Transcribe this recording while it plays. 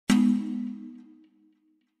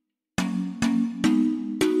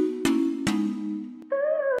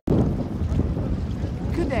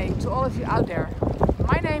day to all of you out there.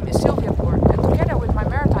 My name is Sylvia Boer, and together with my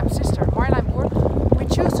maritime sister Maritime, we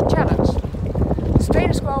choose to challenge the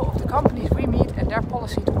status quo of the companies we meet and their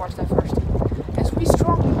policy towards diversity. As we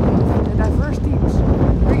strongly believe that diverse teams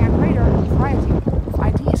bring a greater variety of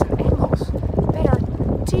ideas and angles, better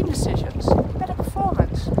team decisions, better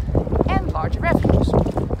performance and larger revenues,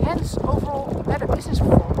 hence overall better business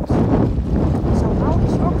performance. So how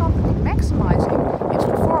is your company maximizing its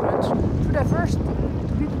performance through diversity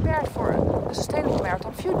to be prepared for a sustainable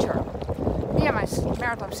maritime future? Me and my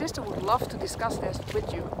maritime sister would love to discuss this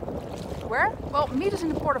with you. Where? Well, meet us in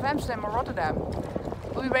the port of Amsterdam or Rotterdam.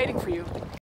 We'll be waiting for you.